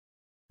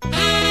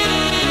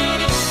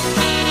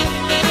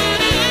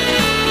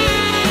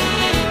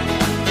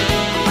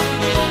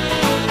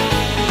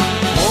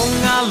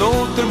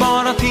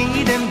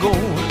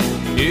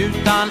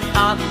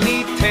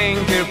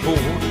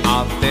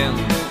att den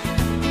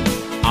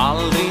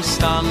aldrig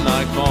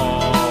stannar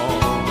kvar.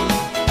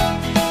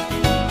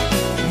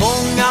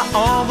 Många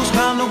av oss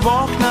kan nog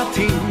vakna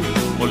till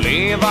och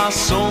leva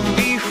som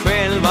vi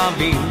själva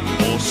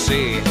vill och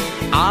se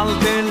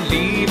allt det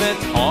livet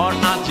har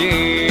att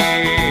ge.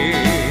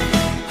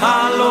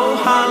 Hallå,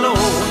 hallå,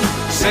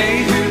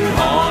 säg hur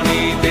har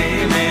ni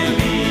det med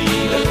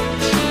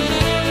livet?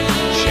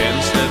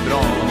 Känns det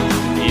bra?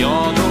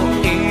 Ja,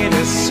 då är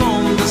det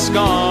som det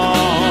ska.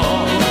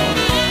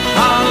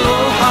 Hallå,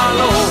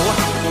 hallå,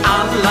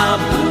 alla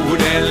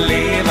borde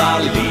leva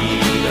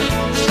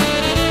livet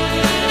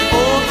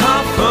och ta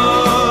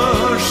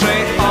för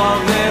sig av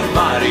det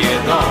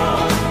varje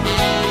dag.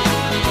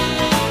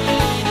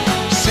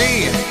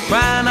 Se,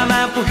 stjärnan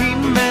är på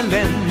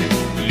himmelen,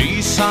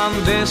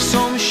 lysande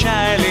som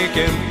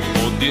kärleken,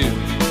 och du,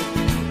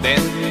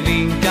 den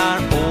vinkar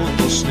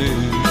åt oss nu.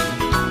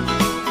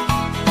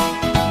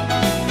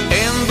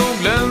 Ändå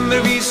glömmer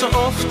vi så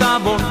ofta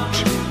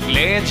bort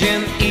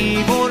glädjen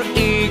i vår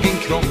egen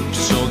kropp,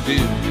 så du,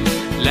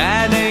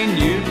 lär dig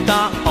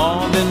njuta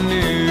av den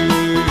nu.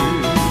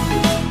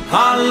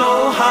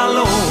 Hallå,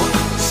 hallå,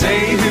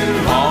 säg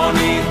hur har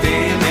ni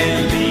det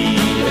med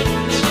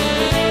livet?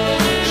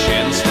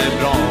 Känns det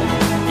bra?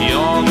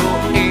 Ja,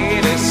 då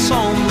är det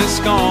som det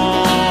ska.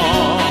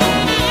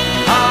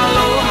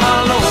 Hallå,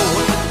 hallå,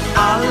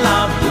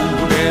 alla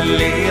borde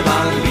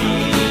leva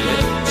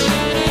livet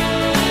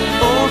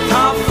och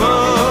ta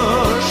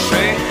för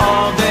sig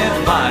av det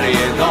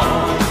varje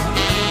dag.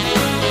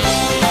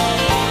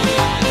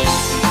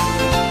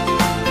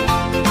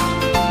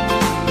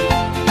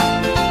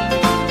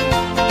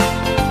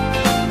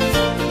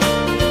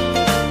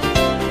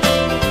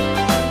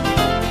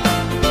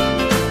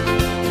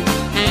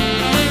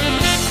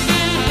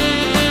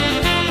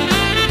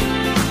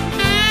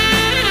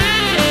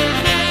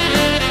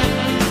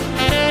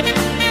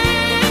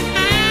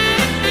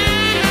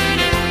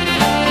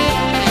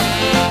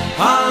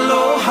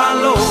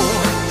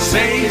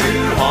 Säg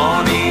hur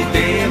har ni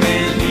det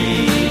med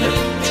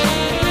livet?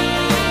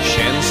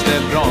 Känns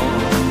det bra?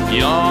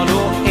 Ja,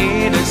 då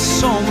är det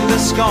som det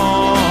ska.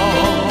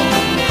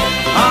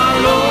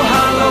 Hallå,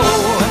 hallå,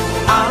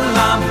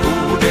 alla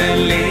borde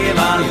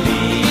leva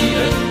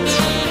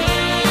livet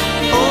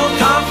och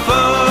ta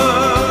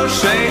för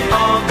sig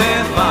av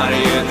det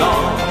varje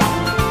dag.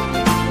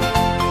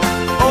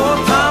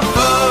 Och ta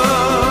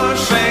för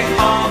sig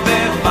av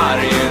det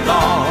varje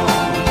dag.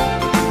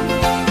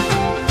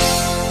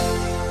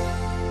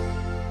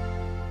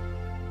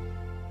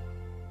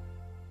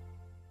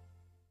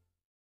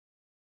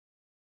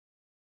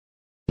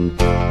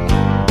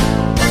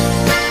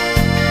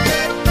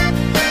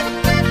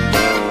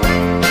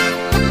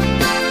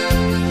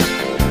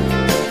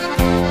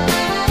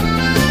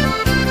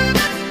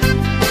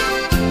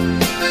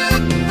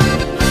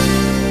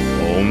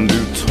 Om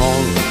du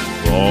tar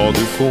vad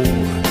du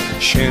får,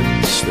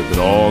 känns det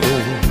bra då?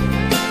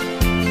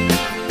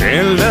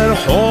 Eller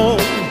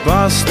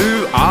hoppas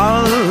du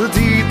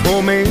alltid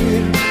på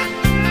mer?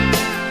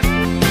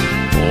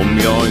 Om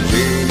jag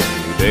ger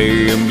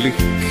dig en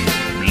blick,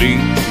 blir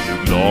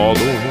du glad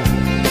då?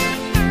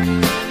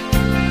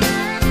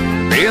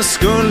 Det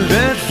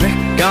skulle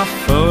räcka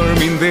för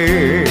min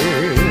del.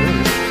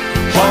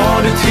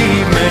 Har du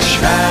tid med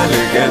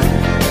kärleken?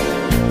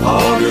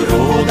 Har du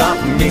råd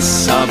att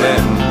missa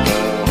den?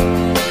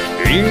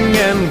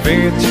 Ingen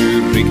vet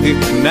ju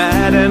riktigt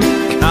när den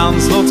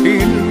kan slå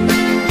till.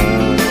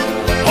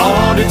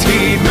 Har du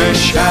tid med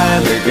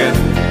kärleken?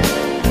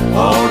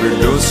 Har du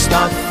lust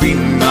att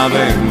finna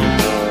den?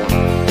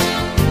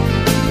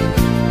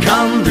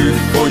 Kan du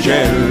få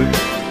hjälp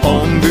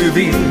om du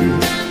vill?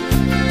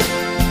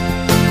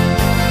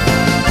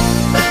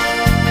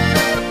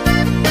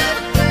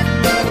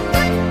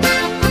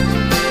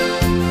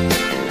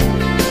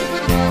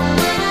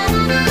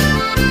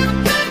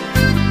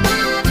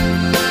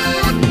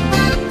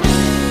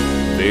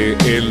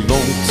 Det är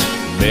långt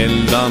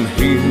mellan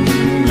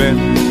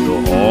himlen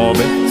och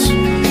havet,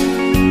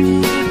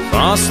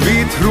 fast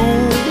vi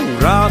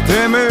tror att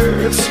det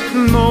möts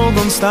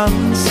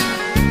någonstans.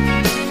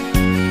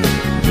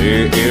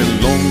 Det är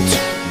långt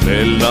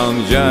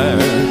mellan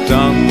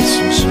hjärtan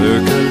som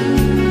söker,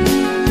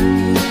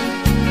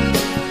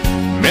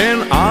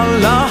 men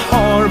alla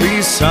har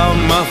vi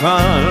samma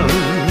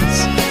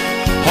chans.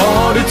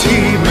 Har du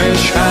tid med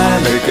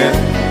kärleken?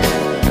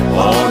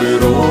 Har du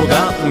råd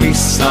att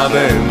missa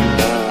den?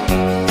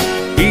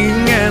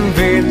 Ingen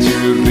vet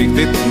ju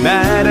riktigt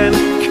när den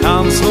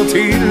kan slå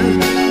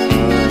till.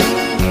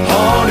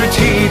 Har du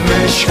tid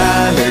med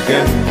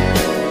kärleken?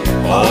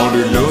 Har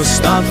du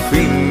lust att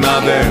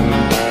finna den?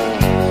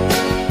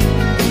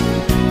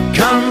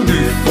 Kan du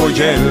få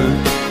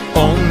hjälp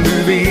om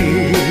du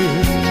vill?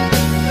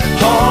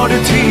 Har du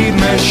tid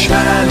med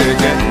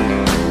kärleken?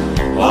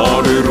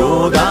 Har du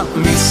råd att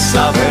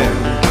missa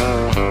den?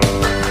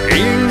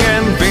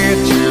 Ingen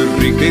vet ju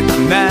riktigt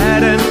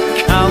när den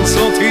kan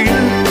slå till.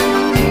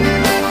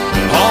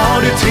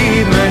 Har du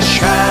tid med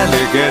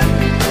kärleken?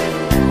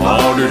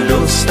 Har du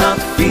lust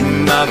att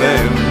finna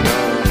den?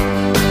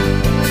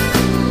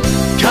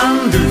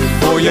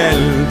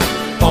 hjälp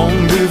om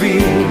du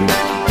vill?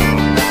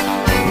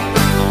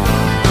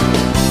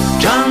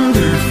 Kan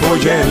du få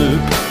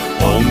hjälp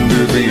om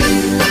du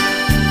vill?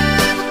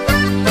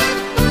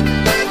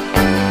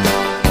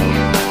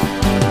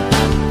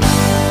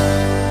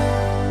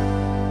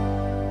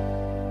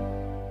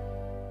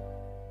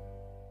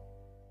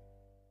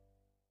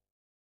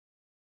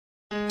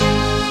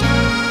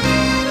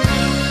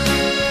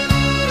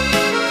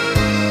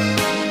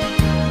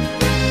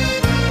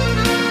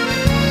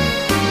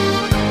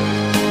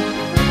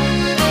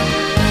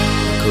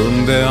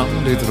 Kunde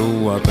aldrig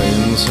tro att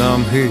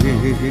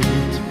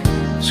ensamhet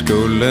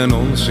skulle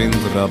någonsin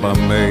drabba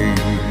mig.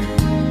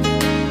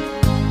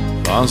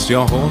 Fast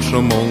jag har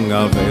så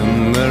många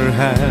vänner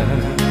här,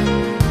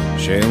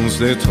 känns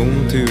det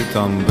tomt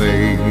utan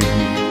dig.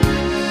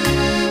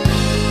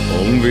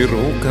 Om vi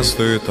råkar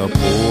stöta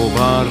på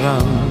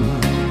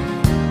varann,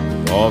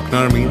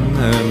 vaknar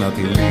minnena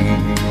till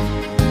liv.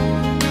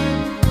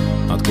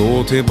 Att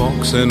gå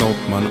tillbaks är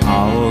något man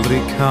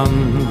aldrig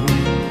kan,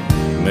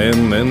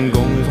 men en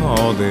gång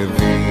var det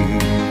vi.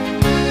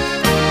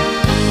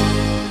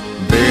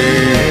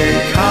 Det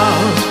är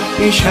kallt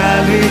i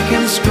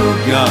kärlekens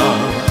skugga,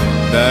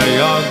 där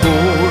jag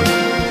går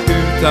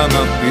utan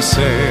att bli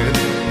sedd.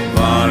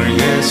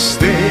 varje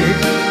steg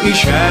i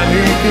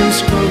kärlekens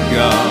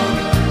skugga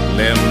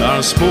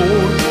lämnar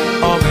spår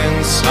av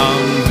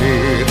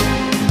ensamhet.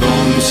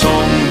 De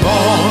som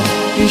var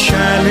i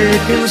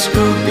kärlekens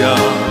skugga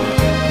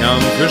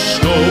kan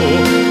förstå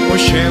och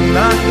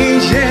känna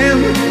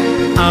igen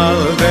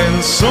all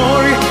den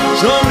sorg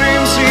som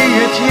ryms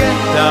i ett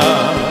hjärta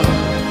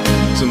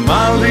som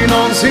aldrig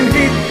någonsin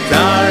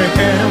hittar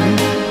hem.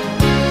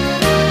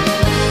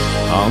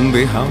 Hand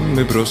i hand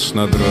med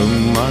brustna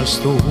drömmar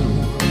står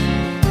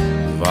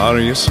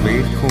varje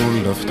svek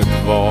och löfte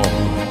kvar.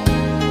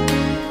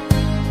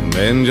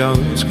 Men jag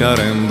önskar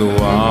ändå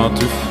att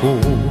du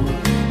får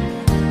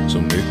så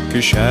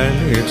mycket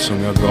kärlek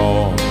som jag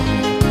gav.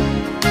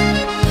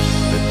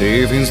 För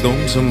det finns de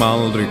som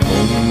aldrig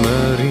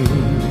kommer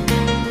in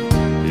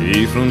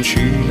ifrån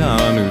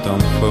kylan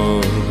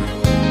utanför,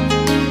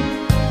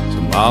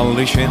 som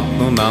aldrig känt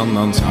någon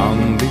annans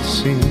hand i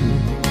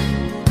sin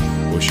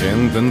och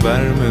känt en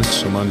värme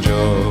som man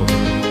gör.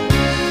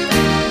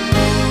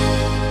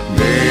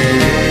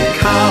 Det är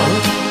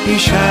kallt i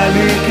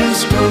kärlekens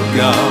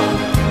skugga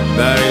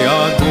där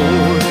jag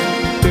går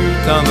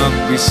utan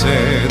att bli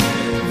sedd.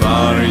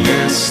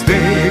 Varje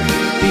steg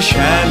i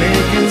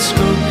kärlekens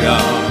skugga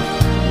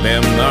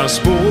lämnar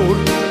spår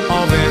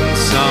av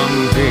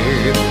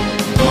ensamhet.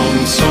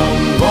 De som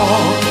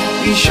var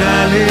i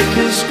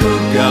kärlekens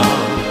skugga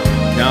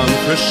kan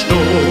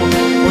förstå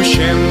och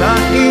känna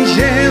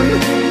igen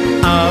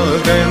all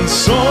den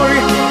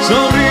sorg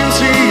som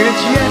ryms i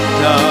ett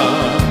hjärta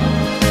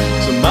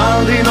som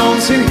aldrig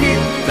någonsin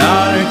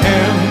hittar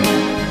hem.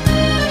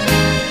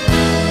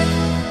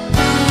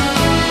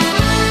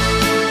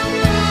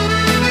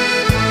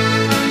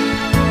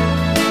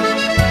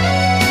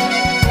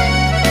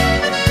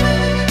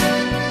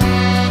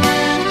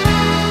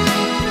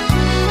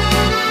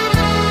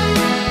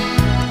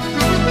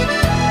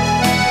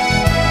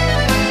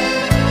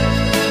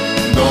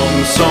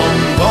 De som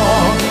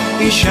var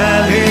i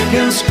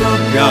kärlekens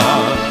skugga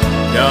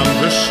kan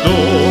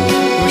förstå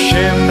och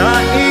känna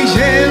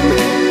igen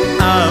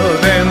all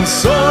den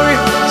sorg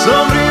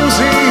som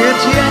ryms i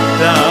ett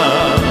hjärta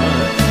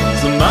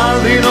som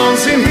aldrig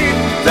någonsin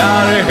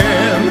hittar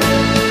hem.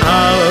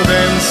 All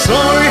den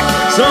sorg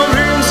som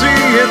ryms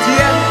i ett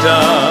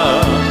hjärta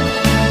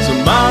som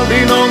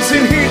aldrig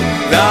någonsin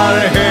hittar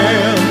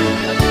hem.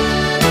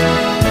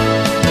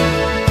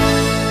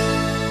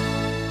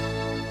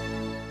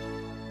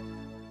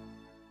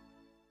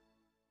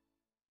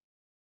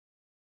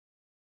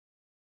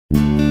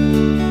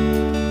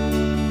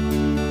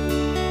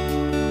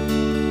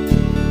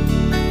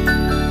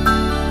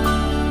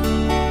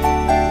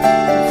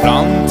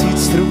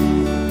 Framtidstro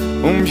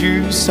om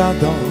ljusa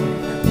dagar,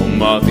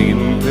 om att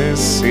inte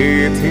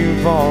se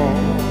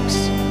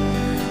tillbaks.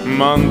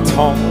 Man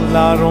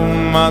talar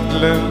om att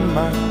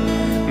glömma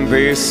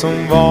det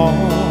som var.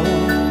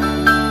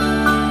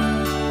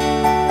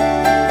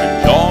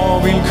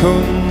 Jag vill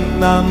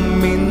kunna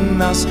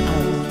minnas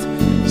allt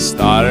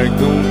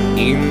starkt och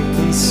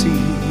intensivt,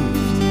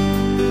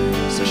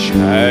 så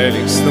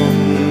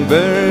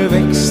kärleksstunder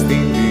växt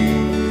in i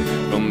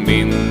från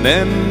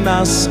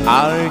minnenas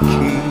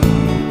arkiv.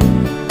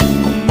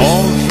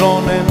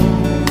 Morgonen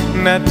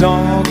när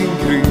dagen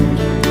gryr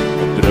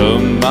och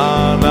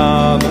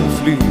drömmarna de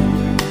flyr,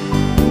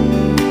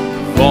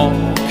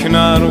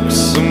 vaknar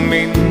också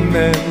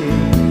minnen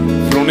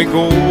från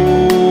igår.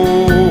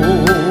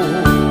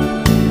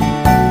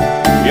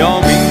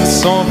 Jag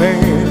minns så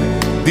väl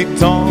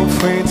ditt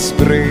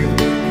avskedsbrev,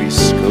 vi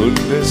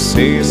skulle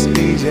ses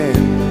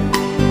igen.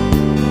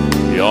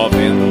 Jag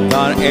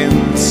väntar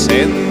än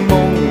sen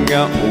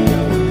många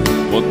år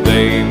på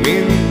dig,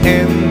 min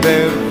enda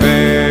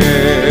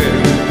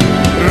vän.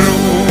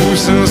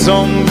 Rosen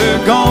som du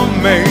gav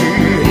mig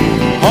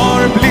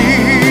har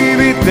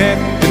blivit ett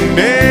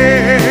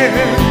nej.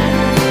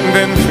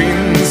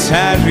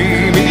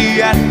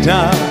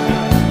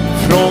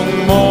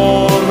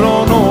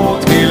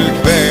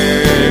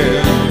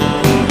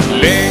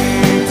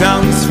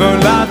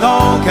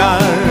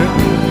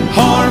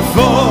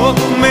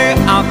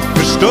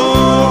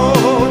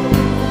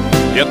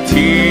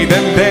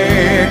 tiden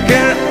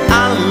läker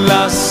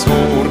alla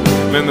sår,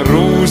 men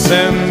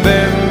rosen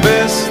den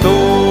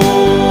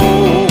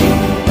består.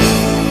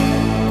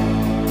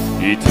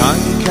 I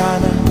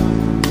tankarna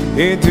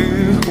är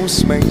du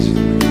hos mig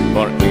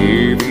var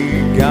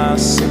eviga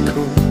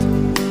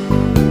sekund.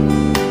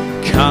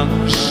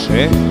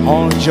 Kanske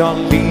har jag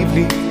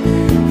livlig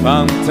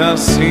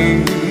fantasi,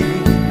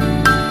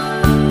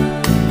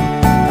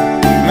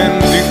 men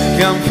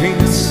lyckan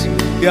finns,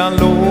 jag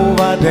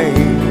lovar dig,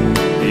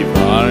 i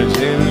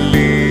varje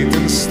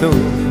liten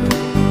stund.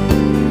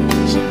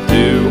 Så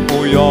du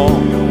och jag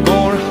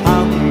går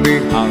hand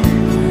i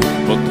hand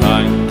på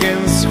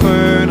tankens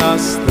sköna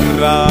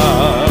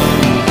strand.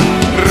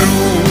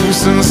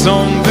 Rosen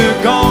som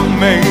du gav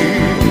mig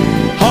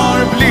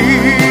har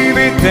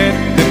blivit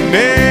ett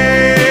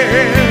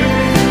nej.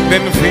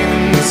 Den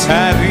finns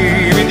här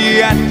i mitt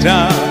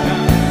hjärta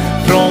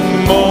från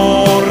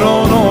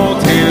morgon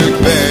och till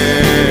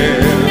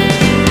kväll.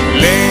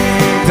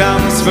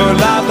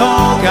 Längtansfulla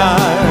dagar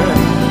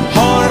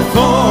har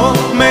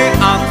fått mig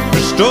att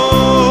förstå.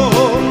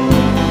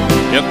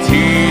 Ja,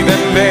 tiden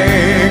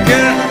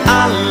läker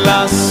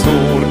alla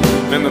sår,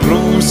 men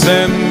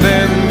rosen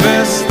den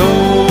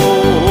består.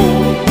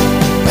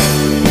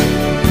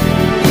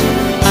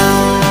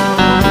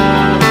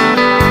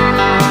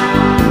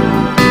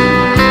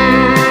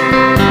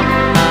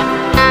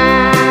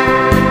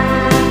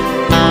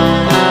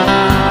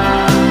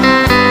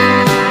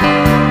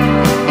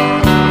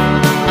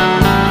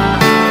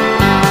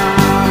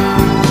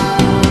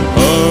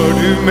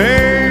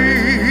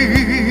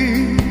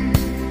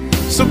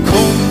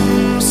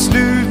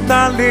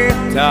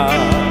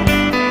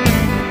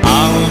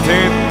 Allt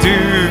det du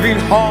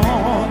vill ha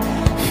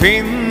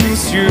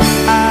finns ju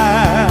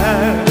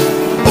här.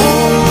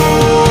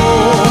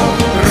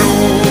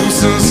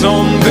 Rosen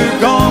som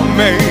du gav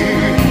mig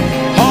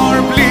har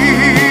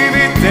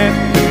blivit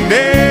ett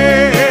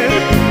nej.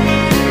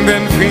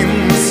 Den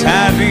finns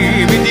här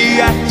i mitt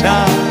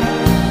hjärta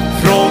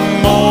från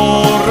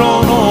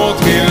morgon och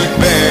till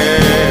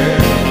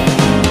kväll.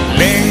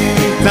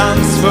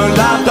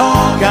 Längtansfulla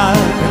dagar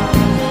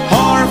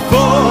har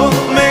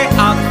fått mig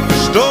att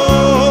förstå.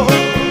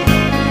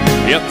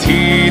 Ja,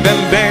 tiden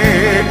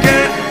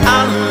läker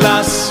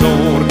alla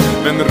sår,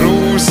 men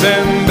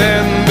rosen den